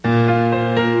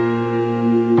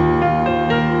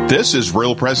This is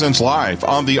Real Presence Live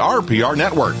on the RPR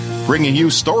Network, bringing you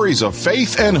stories of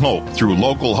faith and hope through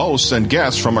local hosts and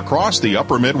guests from across the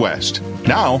upper Midwest.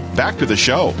 Now, back to the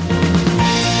show.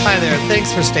 Hi there.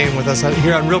 Thanks for staying with us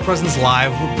here on Real Presence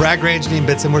Live. Brad Gray and Janine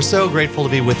Bitson. We're so grateful to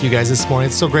be with you guys this morning.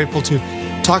 It's so grateful to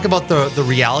talk about the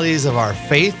realities of our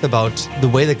faith, about the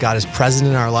way that God is present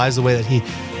in our lives, the way that He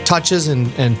touches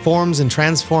and forms and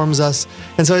transforms us.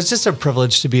 And so it's just a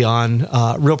privilege to be on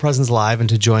Real Presence Live and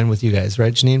to join with you guys,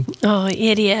 right, Janine? Oh,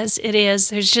 it is. It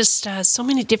is. There's just so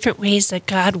many different ways that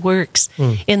God works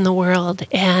in the world,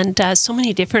 and so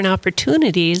many different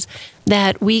opportunities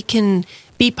that we can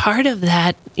be part of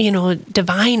that,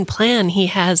 divine plan He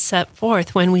has set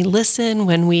forth when we listen,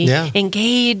 when we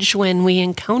engage, when we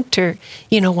encounter,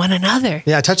 one another.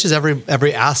 Yeah, it touches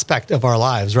every aspect of our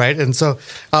lives, right? And so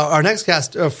our next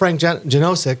guest, Frank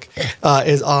Janosik,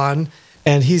 is on,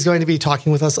 and he's going to be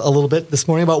talking with us a little bit this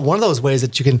morning about one of those ways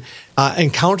that you can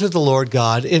encounter the Lord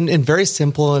God in very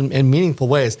simple and meaningful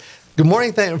ways. Good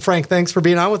morning, Frank. Thanks for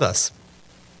being on with us.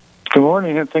 Good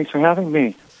morning, and thanks for having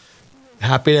me.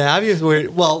 Happy to have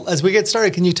you. Well, as we get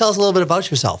started, can you tell us a little bit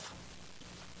about yourself?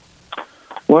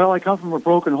 Well, I come from a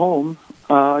broken home.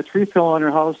 A tree fell on our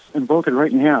house and broke it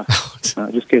right in half.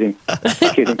 Just kidding.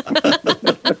 Just kidding.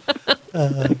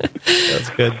 That's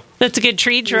good. That's a good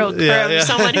tree joke from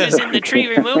someone who's in the tree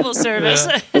removal service.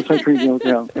 That's my tree joke,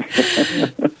 yeah.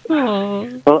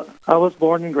 Well, I was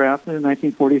born in Grafton in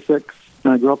 1946.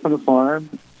 And I grew up on a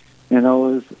farm, and I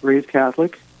was raised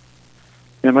Catholic.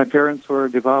 And my parents were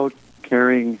devout,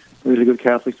 caring, really good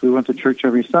Catholics. We went to church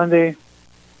every Sunday.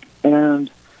 And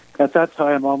at that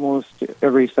time, almost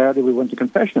every Saturday, we went to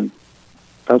confession.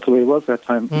 That's the way it was that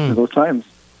time, those times.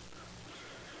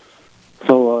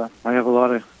 So I have a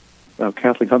lot of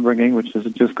Catholic upbringing, which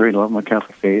is just great. I love my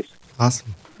Catholic faith.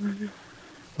 Awesome.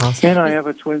 Awesome. And I have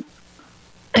a twin.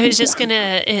 I was just going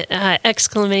to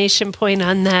exclamation point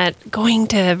on that. Going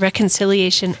to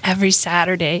reconciliation every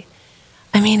Saturday.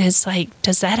 I mean, it's like,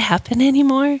 does that happen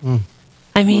anymore?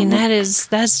 I mean,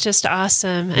 that's just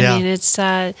awesome. I mean, it's,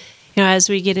 as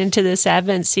we get into this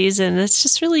Advent season, it's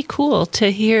just really cool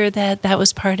to hear that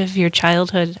was part of your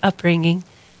childhood upbringing.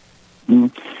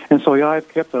 And so, I've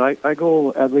kept it. I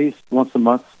go at least once a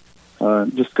month,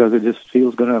 just because it just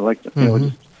feels good. I like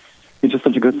to, it's just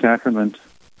such a good sacrament.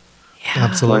 Yeah.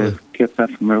 Absolutely. So I kept that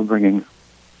from my upbringing.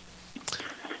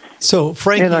 So,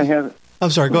 Frank, I'm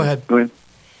sorry, go ahead. Go ahead.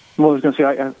 Well, I was going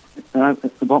to say,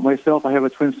 about myself, I have a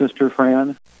twin sister,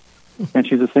 Fran, and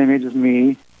she's the same age as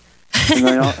me. And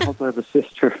I also have a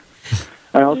sister.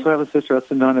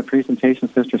 That's a nun, a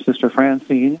presentation sister, Sister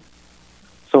Francine.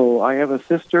 So I have a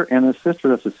sister and a sister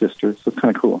that's a sister. So it's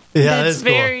kind of cool. Yeah, that's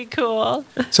very cool.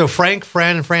 So Frank,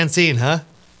 Fran, and Francine, huh?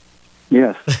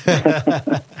 Yes.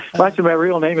 Well, actually, my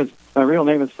real name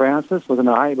is Francis with an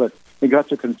I, but it got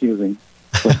too confusing.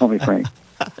 So call me Frank.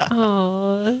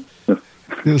 Oh.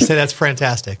 You say that's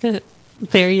fantastic.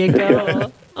 There you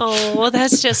go. Oh, well,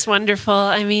 that's just wonderful.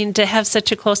 I mean, to have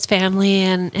such a close family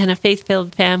and a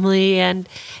faith-filled family, and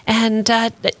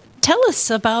tell us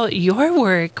about your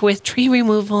work with tree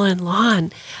removal and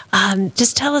lawn.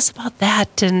 Just tell us about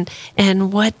that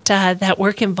and what that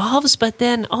work involves, but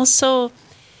then also,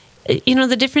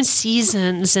 the different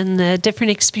seasons and the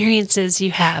different experiences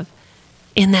you have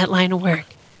in that line of work.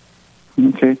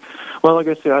 Okay. Well, like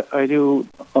I said, I do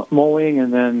mowing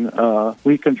and then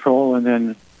weed control and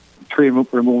then tree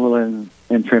removal and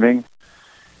trimming.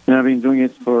 And I've been doing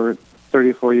it for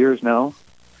 34 years now.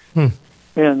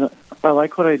 And I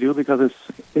like what I do because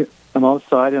I'm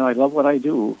outside and I love what I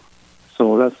do.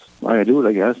 So that's why I do it,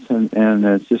 I guess. And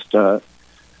it's just, I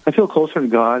feel closer to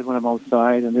God when I'm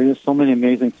outside. And there's just so many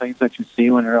amazing things that you see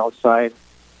when you're outside.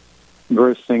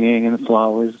 Birds singing and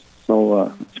flowers.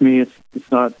 So to me,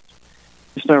 it's not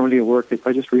really a work.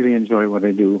 I just really enjoy what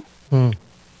I do. And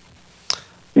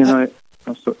I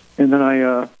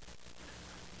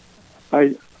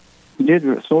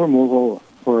did snow removal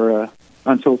for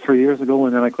until 3 years ago,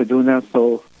 and then I quit doing that.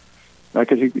 So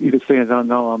you could say that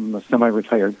now I'm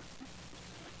semi-retired.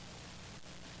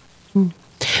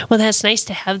 Well, that's nice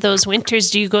to have those winters.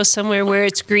 Do you go somewhere where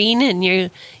it's green and you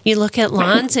look at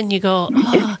lawns and you go,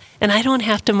 oh, and I don't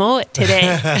have to mow it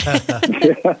today?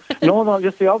 No,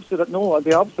 just the opposite. No,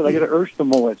 the opposite. I get an urge to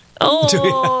mow it.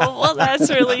 Oh, well, that's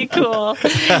really cool.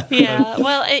 Yeah.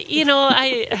 Well,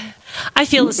 I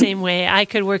feel the same way. I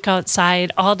could work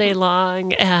outside all day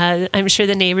long. I'm sure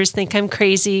the neighbors think I'm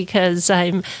crazy because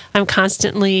I'm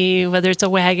constantly, whether it's a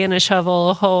wagon, a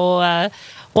shovel, a hoe,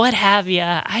 what have you.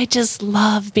 I just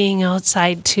love being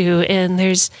outside too, and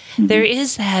there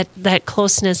is that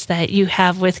closeness that you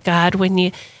have with God when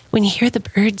when you hear the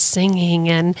birds singing,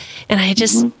 and I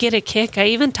just get a kick. I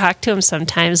even talk to them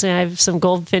sometimes, and I have some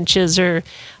goldfinches, or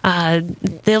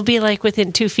they'll be like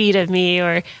within 2 feet of me,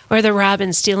 or the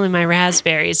robin stealing my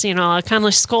raspberries. I'll kind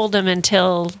of scold them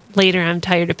until later I'm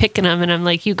tired of picking them, and I'm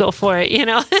like, you go for it,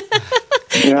 Yeah,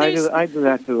 I do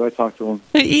that too. I talk to them.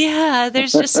 Yeah,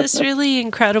 there's just this really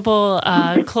incredible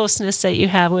closeness that you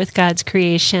have with God's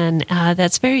creation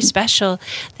that's very special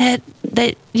that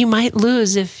you might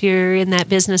lose if you're in that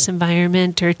business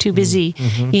environment or too busy,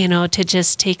 to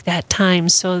just take that time.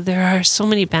 So there are so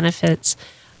many benefits.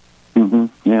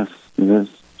 Yes, it is.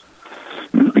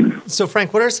 So,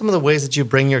 Frank, what are some of the ways that you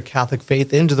bring your Catholic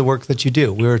faith into the work that you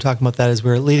do? We were talking about that as we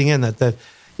were leading in, that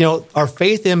our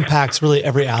faith impacts really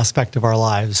every aspect of our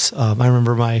lives. I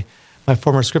remember my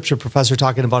former scripture professor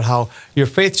talking about how your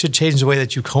faith should change the way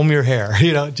that you comb your hair.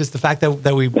 Just the fact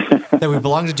that we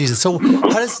belong to Jesus. So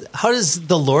how does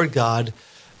the Lord God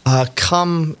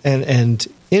come and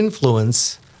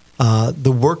influence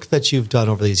the work that you've done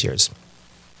over these years?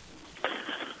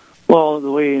 Well,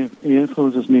 the way he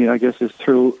influences me, I guess, is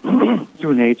through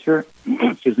nature,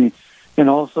 excuse me, and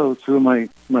also through my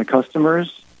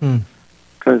customers.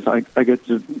 Because I get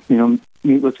to,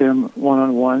 meet with them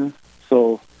one-on-one,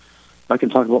 so I can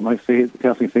talk about my faith,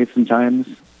 Catholic faith sometimes.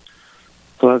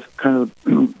 So that's kind of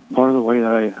part of the way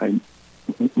that I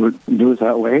would do it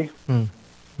that way. I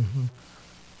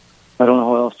don't know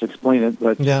how else to explain it,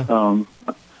 but,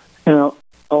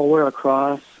 I'll wear a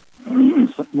cross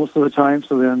most of the time,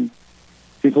 so then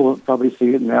people will probably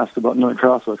see it and ask about another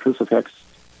cross or a crucifix,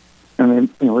 and then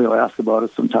they'll ask about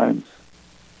it sometimes.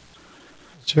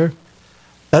 Sure.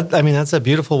 That's a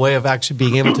beautiful way of actually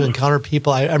being able to encounter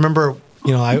people. I remember,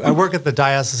 I work at the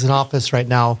diocesan office right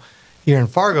now here in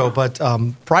Fargo, but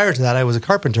prior to that, I was a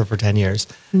carpenter for 10 years.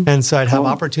 And so I'd have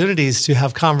opportunities to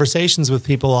have conversations with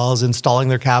people while I was installing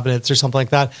their cabinets or something like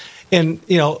that. And,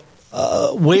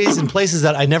 ways and places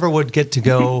that I never would get to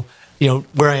go,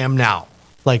 where I am now.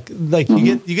 Like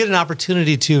you get an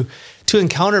opportunity to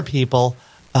encounter people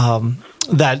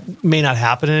that may not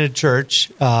happen in a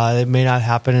church. It may not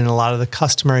happen in a lot of the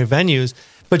customary venues,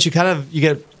 but you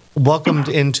get welcomed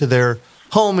into their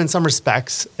home in some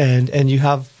respects, and you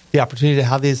have the opportunity to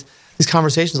have these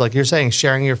conversations, like you're saying,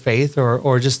 sharing your faith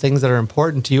or just things that are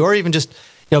important to you, or even just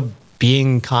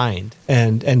being kind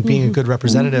and being a good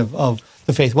representative of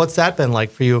the faith. What's that been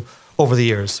like for you over the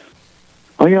years?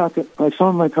 Oh yeah, like some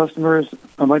of my customers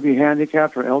might be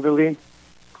handicapped or elderly.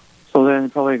 So then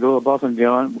probably go above and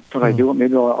beyond what I do.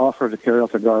 Maybe I'll offer to carry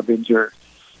out the garbage, or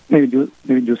maybe do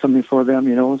something for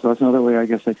them. So that's another way I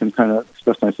guess I can kind of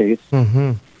express my faith.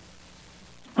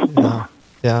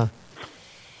 Yeah.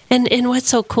 And what's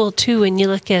so cool too, when you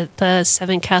look at the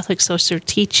 7 Catholic social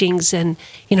teachings, and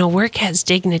work has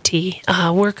dignity.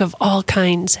 Work of all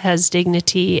kinds has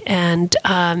dignity, and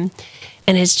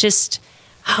it's just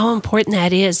how important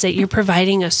that is, that you're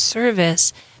providing a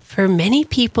service for many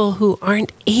people who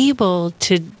aren't able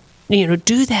to,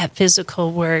 do that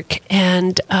physical work.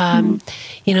 And,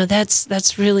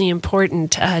 that's really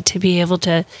important to be able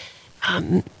to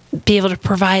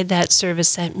provide that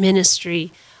service, that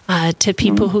ministry to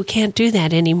people who can't do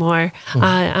that anymore.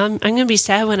 I'm going to be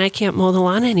sad when I can't mow the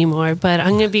lawn anymore, but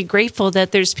I'm going to be grateful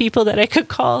that there's people that I could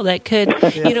call that could,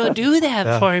 do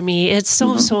that for me. It's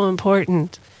so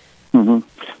important.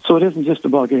 So it isn't just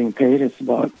about getting paid; it's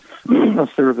about a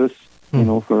service,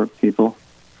 for people.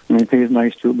 Pay is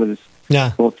nice too, but it's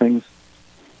both things.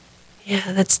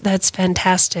 Yeah, that's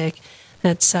fantastic.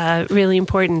 That's really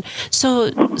important.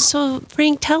 So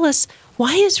Frank, tell us,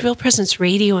 why is Real Presence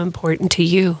Radio important to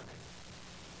you?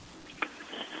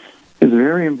 It's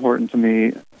very important to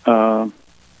me,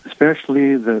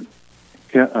 especially the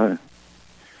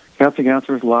Catholic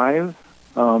Answers Live.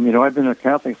 I've been a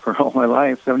Catholic for all my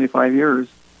life, 75 years,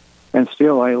 and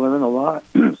still I learn a lot.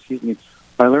 Excuse me.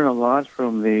 I learn a lot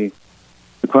from the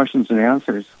questions and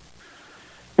answers.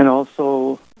 And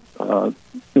also,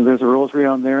 there's a rosary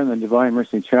on there and the Divine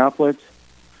Mercy Chaplet.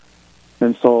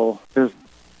 And so there's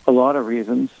a lot of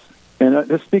reasons. And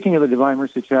just speaking of the Divine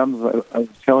Mercy Chaplet, I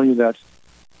would tell you that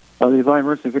the Divine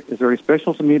Mercy is very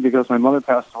special to me because my mother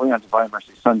passed away on Divine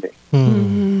Mercy Sunday.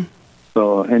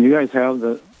 So, and you guys have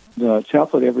the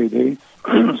chaplet every day,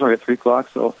 at 3 o'clock.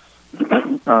 So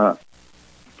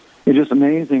it's just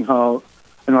amazing how,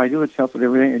 I do the chaplet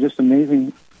every day. It's just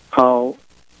amazing how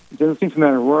it doesn't seem to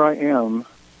matter where I am.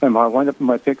 And I wind up in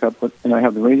my pickup, and I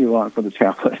have the radio on for the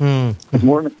chaplet. It's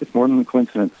more than a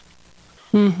coincidence.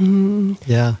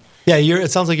 Yeah.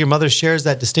 It sounds like your mother shares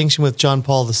that distinction with John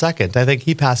Paul II. I think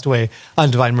he passed away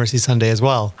on Divine Mercy Sunday as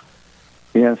well.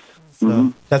 Yes.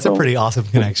 So that's a pretty awesome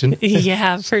connection.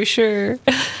 Yeah, for sure.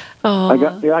 Oh,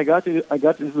 I got to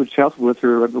do the chapel with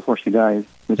her right before she died,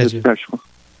 which is special.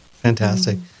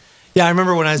 Fantastic. Yeah, I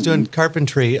remember when I was doing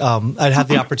carpentry, I'd have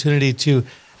the opportunity to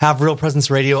have Real Presence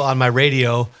Radio on my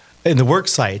radio in the work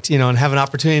site, and have an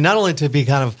opportunity not only to be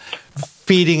kind of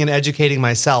feeding and educating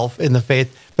myself in the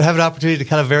faith, but have an opportunity to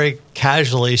kind of very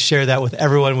casually share that with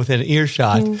everyone within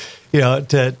earshot,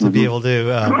 to be able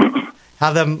to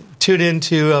have them tune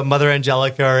into Mother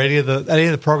Angelica or any of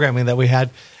the programming that we had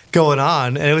going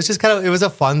on. And it was just it was a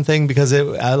fun thing because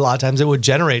a lot of times it would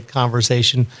generate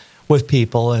conversation with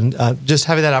people, and just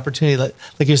having that opportunity,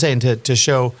 like you're saying, to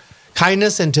show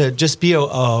kindness and to just be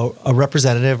a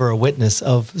representative or a witness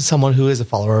of someone who is a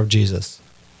follower of Jesus.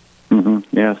 Mm-hmm.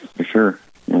 Yes, for sure.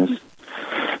 Yes.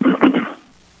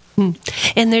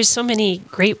 And there's so many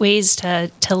great ways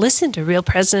to listen to Real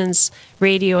Presence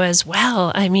Radio as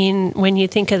well. I mean, when you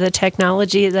think of the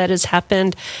technology that has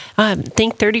happened,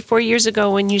 think 34 years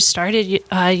ago when you started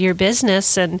your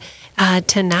business and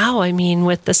to now, I mean,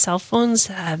 with the cell phones,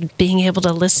 being able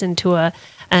to listen to a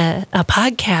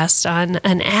podcast on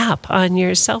an app on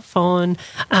your cell phone,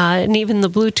 and even the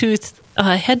Bluetooth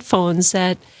headphones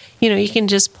that you can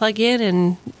just plug in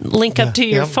and link up to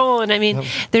your phone. I mean,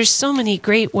 there's so many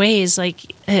great ways.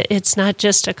 Like, it's not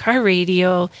just a car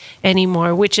radio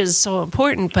anymore, which is so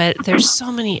important, but there's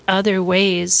so many other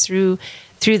ways through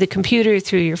the computer,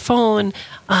 through your phone,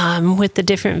 with the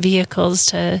different vehicles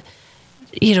to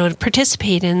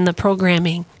participate in the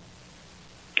programming.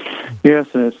 Yes,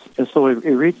 and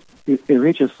it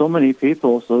reaches so many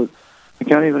people. So I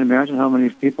can't even imagine how many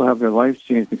people have their lives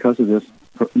changed because of this.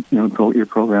 Your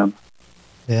program.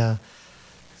 Yeah.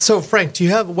 So, Frank, do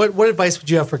you have what advice would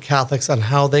you have for Catholics on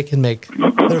how they can make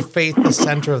their faith the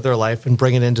center of their life and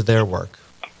bring it into their work?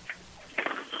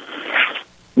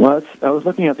 Well, I was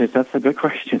looking at this. That's a good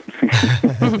question.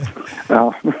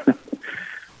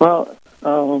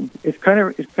 It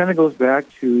kind of goes back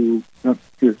to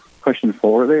your question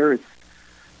 4 there. It's,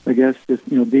 I guess, just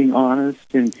being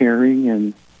honest and caring,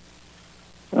 and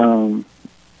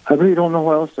I really don't know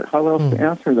how else to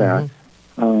answer that.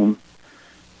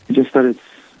 Just that it's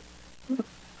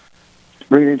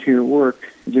bring it into your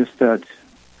work. Just that,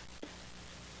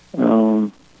 I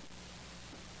don't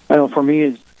know. For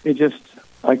me,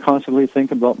 I constantly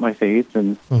think about my faith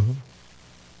and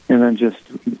then just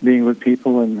being with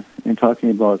people and talking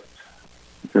about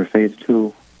their faith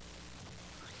too.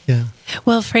 Yeah.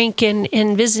 Well, Frank,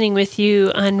 in visiting with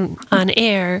you on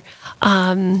air,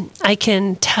 I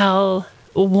can tell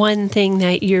one thing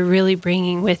that you're really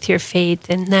bringing with your faith,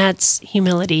 and that's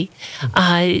humility.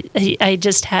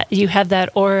 You have that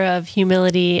aura of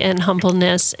humility and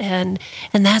humbleness, and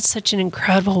that's such an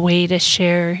incredible way to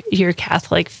share your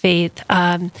Catholic faith.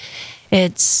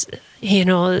 It's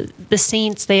the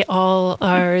saints, they all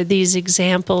are these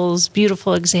examples,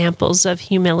 beautiful examples of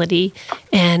humility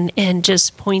and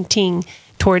just pointing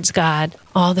towards God,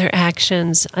 all their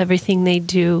actions, everything they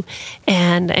do.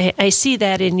 And I see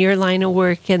that in your line of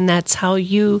work, and that's how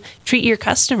you treat your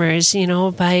customers,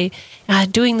 by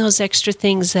doing those extra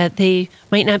things that they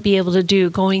might not be able to do,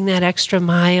 going that extra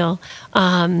mile,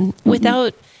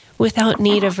 without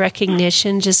need of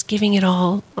recognition, just giving it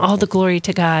all the glory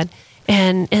to God.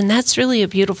 And that's really a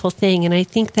beautiful thing. And I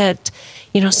think that,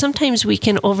 sometimes we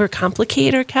can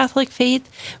overcomplicate our Catholic faith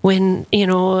when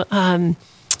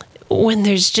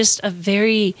there's just a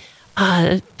very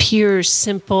pure,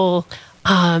 simple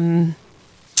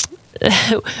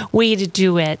way to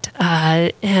do it.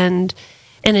 And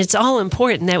it's all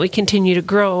important that we continue to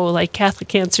grow, like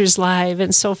Catholic Answers Live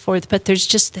and so forth. But there's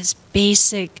just this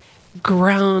basic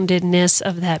groundedness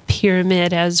of that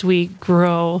pyramid as we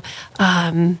grow.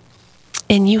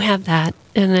 And you have that,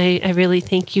 and I really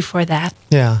thank you for that.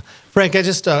 Yeah. Frank, I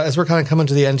just, as we're kind of coming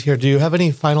to the end here, do you have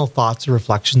any final thoughts or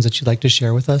reflections that you'd like to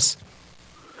share with us?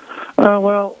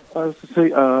 Well, I was to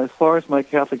say, as far as my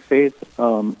Catholic faith,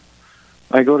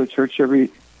 I go to church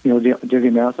every, daily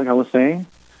Mass, like I was saying.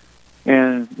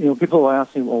 And, people will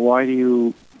ask me, well, why do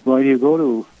you go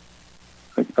to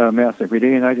Mass every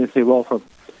day? And I just say, well,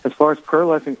 as far as prayer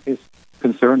life is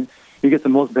concerned, you get the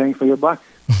most bang for your buck.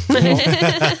 That's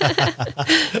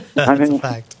a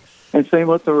fact. And same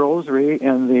with the rosary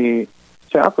and the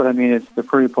chaplet. I mean, they're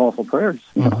pretty powerful prayers.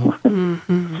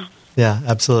 Yeah,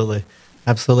 absolutely.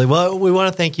 Absolutely. Well, we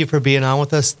want to thank you for being on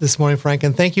with us this morning, Frank,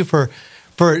 and thank you for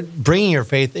bringing your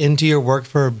faith into your work,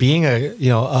 for being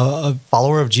a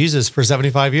follower of Jesus for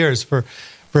 75 years, for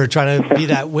trying to be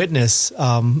that witness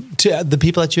to the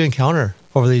people that you encounter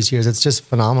over these years. It's just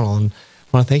phenomenal, and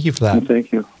I want to thank you for that.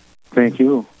 Thank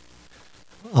you.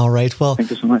 All right. Well, thank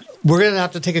you so much. We're going to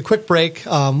have to take a quick break.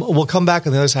 We'll come back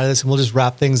on the other side of this, and we'll just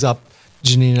wrap things up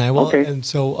Janine and I will. Okay. And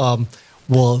so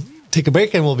we'll take a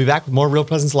break and we'll be back with more Real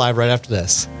Presence Live right after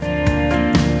this.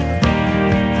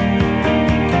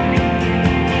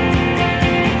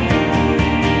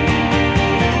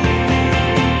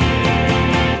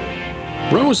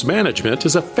 Rose Management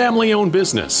is a family-owned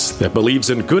business that believes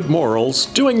in good morals,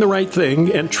 doing the right thing,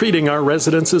 and treating our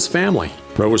residents as family.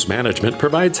 Rose Management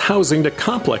provides housing to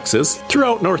complexes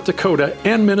throughout North Dakota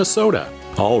and Minnesota.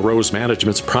 All Rose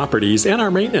Management's properties and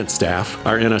our maintenance staff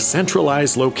are in a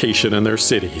centralized location in their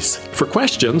cities. For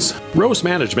questions, Rose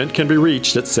Management can be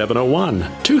reached at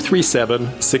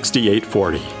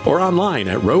 701-237-6840 or online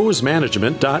at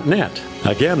rosemanagement.net.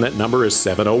 Again, that number is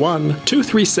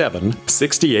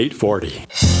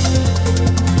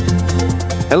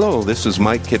 701-237-6840. Hello, this is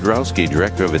Mike Kidrowski,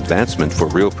 Director of Advancement for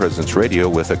Real Presence Radio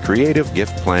with a creative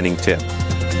gift planning tip.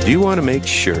 Do you want to make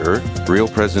sure Real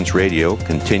Presence Radio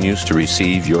continues to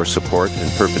receive your support in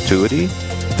perpetuity?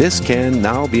 This can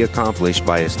now be accomplished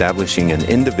by establishing an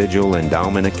individual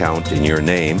endowment account in your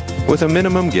name with a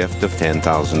minimum gift of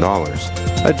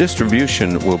 $10,000. A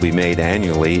distribution will be made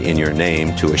annually in your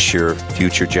name to assure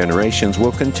future generations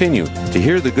will continue to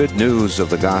hear the good news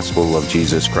of the gospel of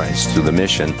Jesus Christ through the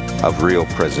mission of Real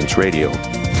Presence Radio.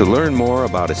 To learn more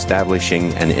about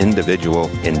establishing an individual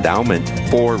endowment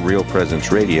for Real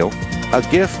Presence Radio, a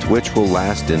gift which will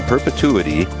last in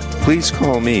perpetuity, please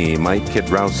call me, Mike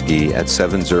Kidrowski, at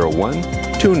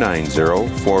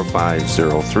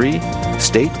 701-290-4503.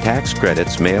 State tax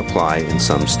credits may apply in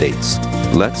some states.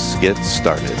 Let's get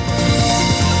started.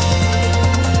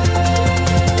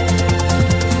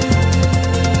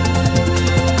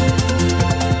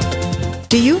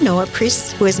 Do you know a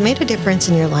priest who has made a difference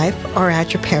in your life or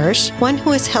at your parish? One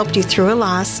who has helped you through a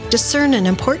loss, discern an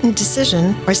important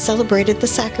decision, or celebrated the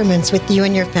sacraments with you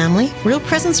and your family? Real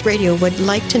Presence Radio would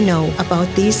like to know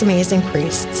about these amazing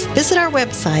priests. Visit our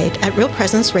website at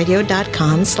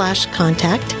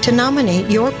realpresenceradio.com/contact to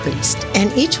nominate your priest.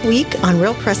 And each week on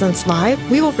Real Presence Live,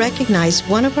 we will recognize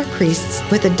one of our priests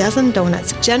with a dozen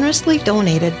donuts generously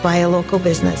donated by a local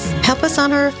business. Help us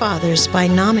honor our fathers by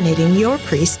nominating your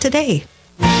priest today.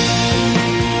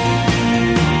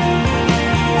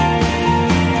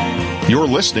 You're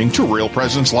listening to Real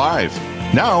Presence Live.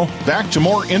 Now, back to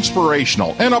more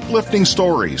inspirational and uplifting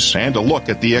stories and a look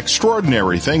at the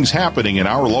extraordinary things happening in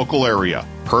our local area.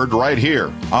 Heard right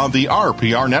here on the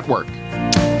RPR Network.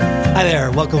 Hi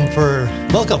there. Welcome, and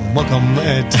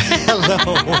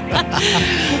hello.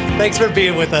 Thanks for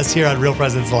being with us here on Real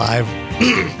Presence Live.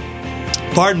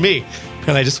 Pardon me.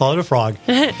 And I just swallowed a frog.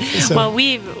 So. Well,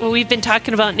 we've been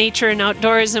talking about nature and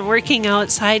outdoors and working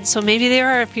outside, so maybe there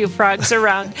are a few frogs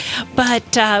around.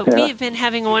 But we've been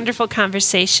having a wonderful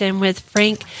conversation with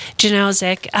Frank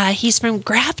Janowczyk. He's from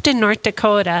Grafton, North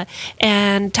Dakota,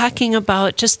 and talking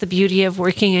about just the beauty of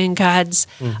working in God's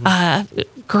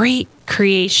great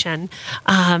creation.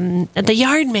 The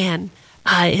Yard Man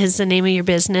is the name of your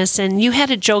business, and you had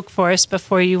a joke for us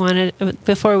before we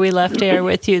left air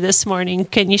with you this morning.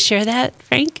 Can you share that,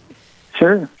 Frank?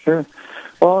 Sure.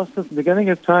 Well, since the beginning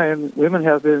of time, women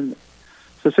have been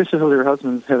suspicious of their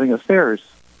husbands having affairs.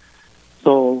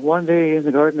 So one day in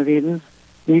the Garden of Eden,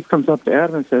 Eve comes up to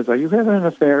Adam and says, "Are you having an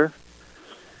affair?"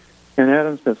 And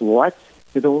Adam says, "What?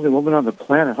 You're the only woman on the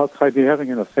planet. How could I be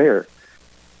having an affair?"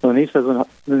 So Eve says,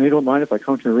 "Then you don't mind if I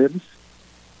count your ribs?"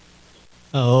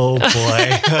 Oh,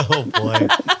 boy.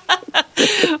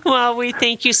 Well, we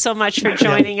thank you so much for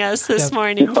joining us this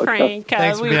morning, Frank.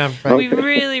 Thanks for being on, Frank. We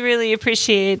really, really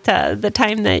appreciate the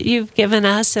time that you've given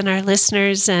us and our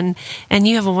listeners, and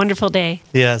you have a wonderful day.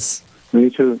 Yes. Me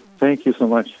too. Thank you so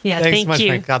much. Yeah, Thanks thank so much, you.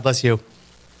 Frank. God bless you.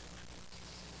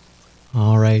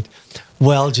 All right.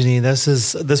 Well, Janine, this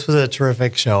was a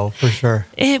terrific show for sure.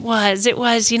 It was.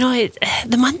 You know,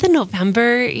 the month of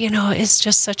November, is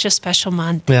just such a special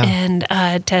month, Yeah. and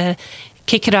to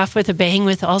kick it off with a bang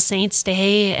with All Saints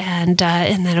Day, and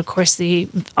then of course the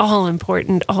all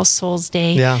important All Souls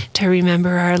Day, to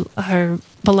remember our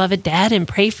beloved dad and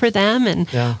pray for them, and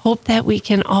hope that we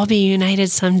can all be united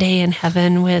someday in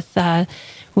heaven with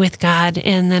God,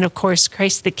 and then of course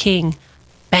Christ the King.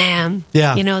 Bam.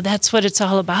 Yeah. That's what it's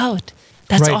all about.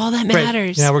 That's all that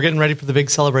matters. Right. Yeah, we're getting ready for the big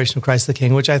celebration of Christ the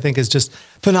King, which I think is just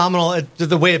phenomenal.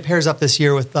 The way it pairs up this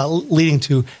year with leading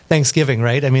to Thanksgiving,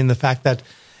 right? I mean, the fact that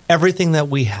everything that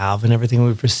we have and everything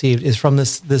we've received is from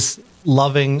this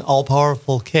loving,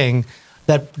 all-powerful King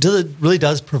that really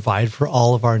does provide for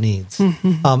all of our needs.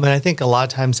 Mm-hmm. And I think a lot of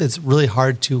times it's really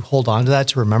hard to hold on to that,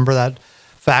 to remember that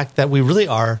fact that we really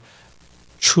are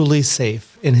truly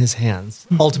safe in His hands.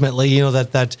 Mm-hmm. Ultimately,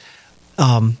 that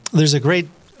there's a great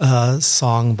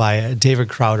song by a David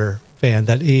Crowder band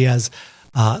that he has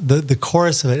the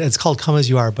chorus of it, it's called Come As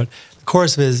You Are, but the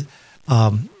chorus of it is,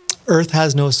 earth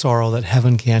has no sorrow that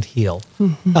heaven can't heal.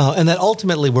 Mm-hmm. And that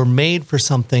ultimately we're made for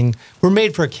something, we're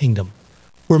made for a kingdom.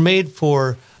 We're made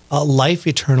for life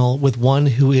eternal with one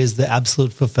who is the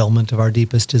absolute fulfillment of our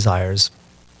deepest desires.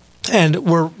 And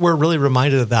we're really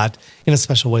reminded of that in a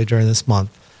special way during this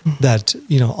month, that,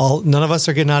 none of us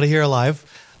are getting out of here alive,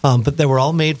 but that we're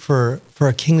all made for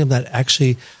a kingdom that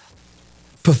actually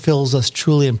fulfills us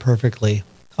truly and perfectly.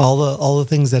 All the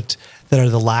things that are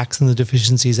the lacks and the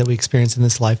deficiencies that we experience in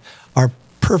this life are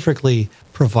perfectly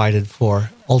provided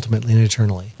for ultimately and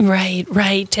eternally. Right.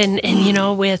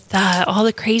 And with all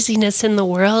the craziness in the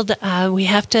world, we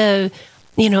have to,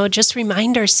 just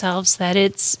remind ourselves that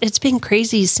it's been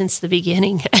crazy since the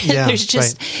beginning. Yeah, There's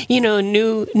just,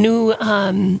 new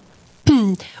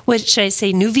what should I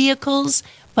say, new vehicles,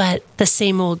 but the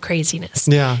same old craziness.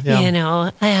 Yeah.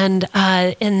 And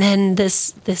then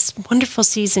this wonderful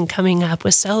season coming up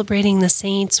with celebrating the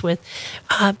saints, with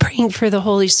praying for the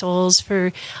holy souls,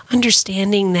 for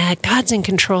understanding that God's in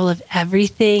control of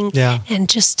everything, and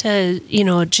just to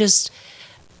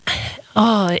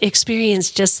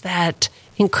experience just that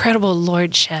incredible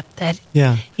lordship that he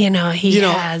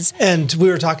has. And we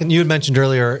were talking. You had mentioned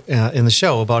earlier in the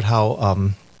show about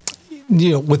how.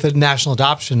 With the National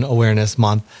Adoption Awareness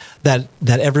Month, that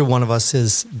every one of us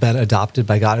has been adopted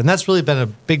by God. And that's really been a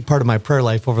big part of my prayer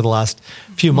life over the last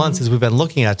few months as we've been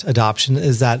looking at adoption,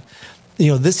 is that,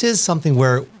 this is something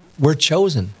where we're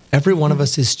chosen. Every one of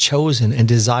us is chosen and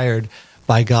desired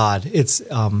by God. It's,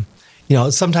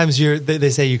 sometimes they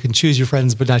say you can choose your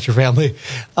friends, but not your family.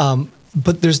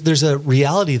 But there's a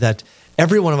reality that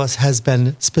every one of us has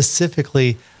been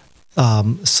specifically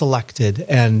selected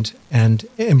and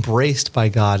embraced by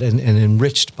God and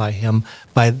enriched by Him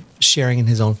by sharing in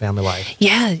His own family life.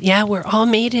 Yeah, we're all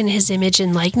made in His image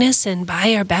and likeness, and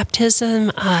by our baptism,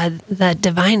 the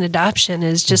divine adoption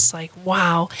is just like,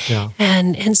 wow. Yeah.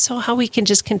 And so how we can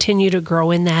just continue to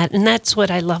grow in that, and that's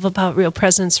what I love about Real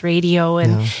Presence Radio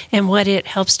and what it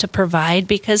helps to provide,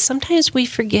 because sometimes we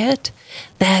forget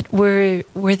that we're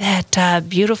that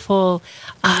beautiful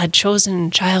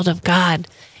chosen child of God.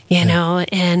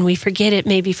 And we forget it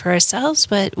maybe for ourselves,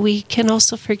 but we can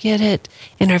also forget it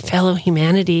in our fellow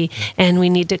humanity. And we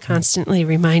need to constantly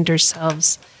remind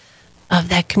ourselves of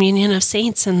that communion of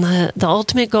saints and the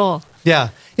ultimate goal.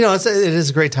 Yeah. It is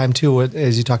a great time, too,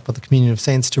 as you talk about the communion of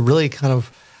saints, to really kind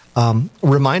of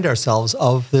remind ourselves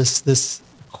of this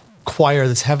choir,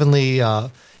 this heavenly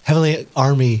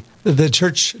army, the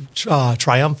church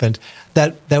triumphant,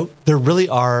 that there really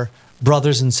are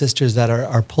brothers and sisters that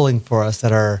are pulling for us,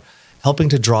 that are helping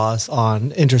to draw us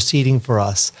on, interceding for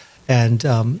us, and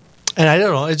I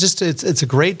don't know. It's a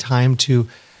great time to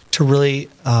really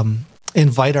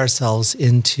invite ourselves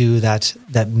into that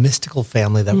mystical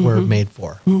family that we're made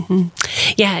for. Mm-hmm.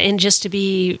 Yeah, and just to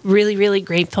be really, really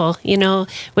grateful.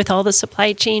 With all the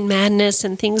supply chain madness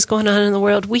and things going on in the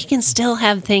world, we can still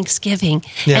have Thanksgiving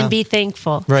and be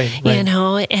thankful. Right.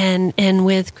 And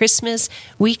with Christmas,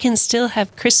 we can still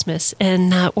have Christmas and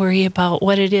not worry about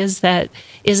what it is that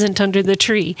isn't under the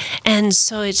tree. And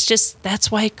so that's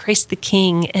why Christ the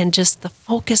King, and just the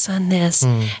focus on this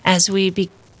as we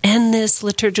end this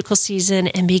liturgical season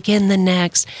and begin the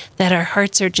next, that our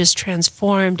hearts are just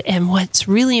transformed, and what's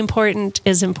really important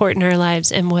is important in our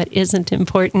lives, and what isn't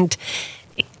important,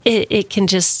 it can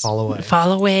just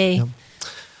fall away. Yep.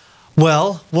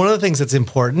 Well, one of the things that's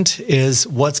important is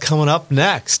what's coming up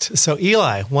next. So,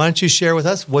 Eli, why don't you share with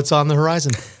us what's on the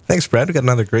horizon? Thanks, Brad. We've got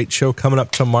another great show coming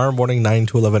up tomorrow morning, 9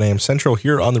 to 11 a.m. Central,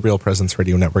 here on the Real Presence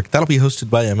Radio Network. That'll be hosted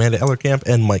by Amanda Ellerkamp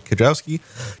and Mike Kajowski,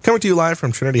 coming to you live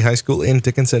from Trinity High School in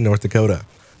Dickinson, North Dakota.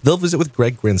 They'll visit with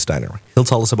Greg Grinsteiner. He'll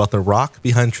tell us about the rock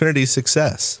behind Trinity's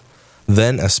success.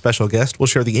 Then a special guest will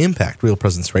share the impact Real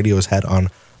Presence Radio has had on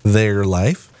their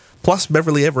life. Plus,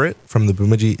 Beverly Everett from the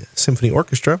Bemidji Symphony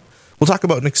Orchestra will talk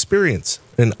about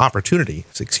an opportunity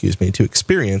to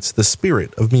experience the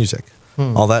spirit of music.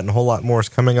 All that and a whole lot more is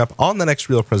coming up on the next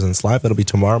Real Presence Live. That'll be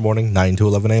tomorrow morning, 9 to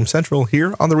 11 a.m. Central,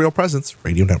 here on the Real Presence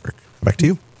Radio Network. Back to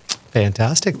you.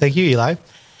 Fantastic. Thank you, Eli.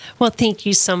 Well, thank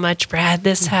you so much, Brad.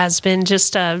 This has been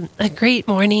just a great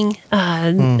morning,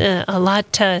 a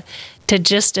lot to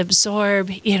just absorb,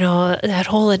 that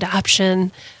whole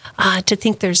adoption, to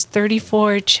think there's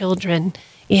 34 children,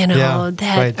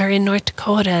 that are in North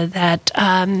Dakota that,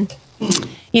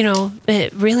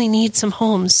 it really needs some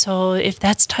homes. So if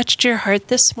that's touched your heart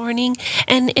this morning,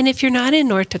 and if you're not in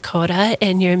North Dakota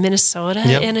and you're in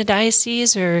Minnesota in a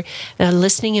diocese, or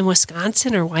listening in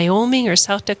Wisconsin or Wyoming or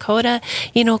South Dakota,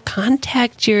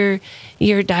 contact your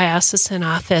diocesan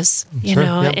office,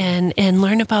 and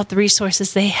learn about the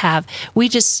resources they have. We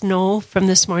just know from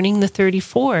this morning the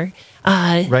 34,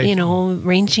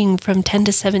 ranging from 10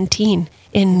 to 17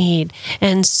 in need.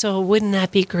 And so wouldn't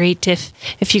that be great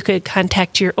if you could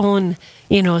contact your own,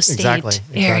 state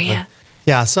area?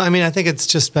 Yeah. So, I think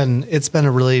it's been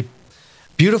a really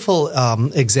beautiful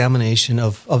examination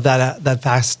of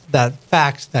that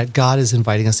fact that God is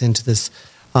inviting us into this,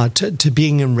 to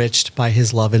being enriched by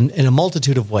his love in a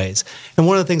multitude of ways. And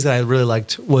one of the things that I really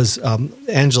liked was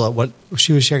Angela, what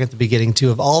she was sharing at the beginning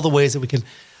too, of all the ways that we can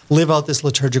live out this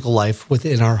liturgical life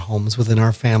within our homes, within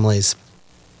our families,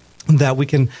 that we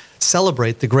can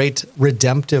celebrate the great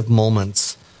redemptive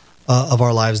moments of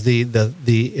our lives, the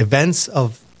events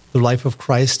of the life of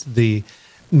Christ, the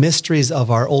mysteries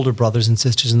of our older brothers and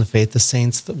sisters in the faith, the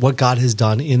saints, what God has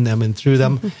done in them and through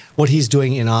them, what he's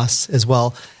doing in us as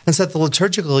well. And so that the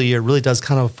liturgical year really does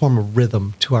kind of form a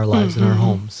rhythm to our lives and our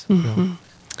homes.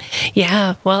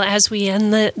 Yeah, well, as we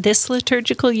end this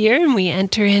liturgical year and we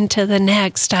enter into the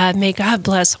next, may God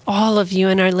bless all of you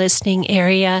in our listening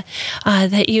area,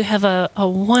 that you have a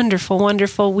wonderful,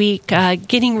 wonderful week,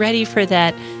 getting ready for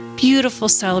that beautiful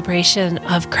celebration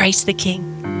of Christ the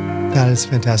King. That is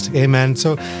fantastic. Amen.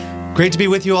 So great to be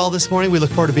with you all this morning. We look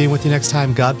forward to being with you next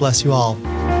time. God bless you all.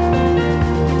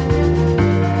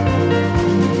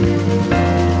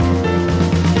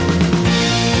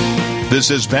 This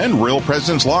has been Real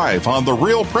Presence Live on the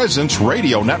Real Presence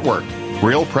Radio Network.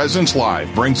 Real Presence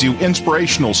Live brings you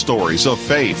inspirational stories of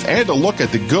faith and a look at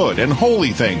the good and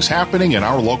holy things happening in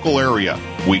our local area.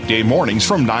 Weekday mornings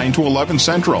from 9 to 11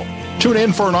 Central. Tune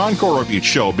in for an encore of each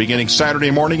show beginning Saturday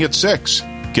morning at 6.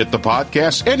 Get the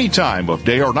podcast any time of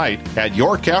day or night at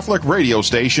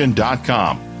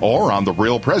yourcatholicradiostation.com or on the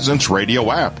Real Presence Radio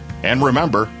app. And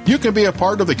remember, you can be a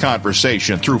part of the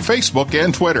conversation through Facebook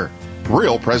and Twitter.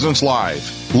 Real Presence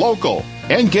Live, local,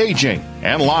 engaging,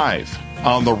 and live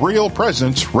on the Real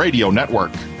Presence Radio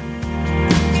Network.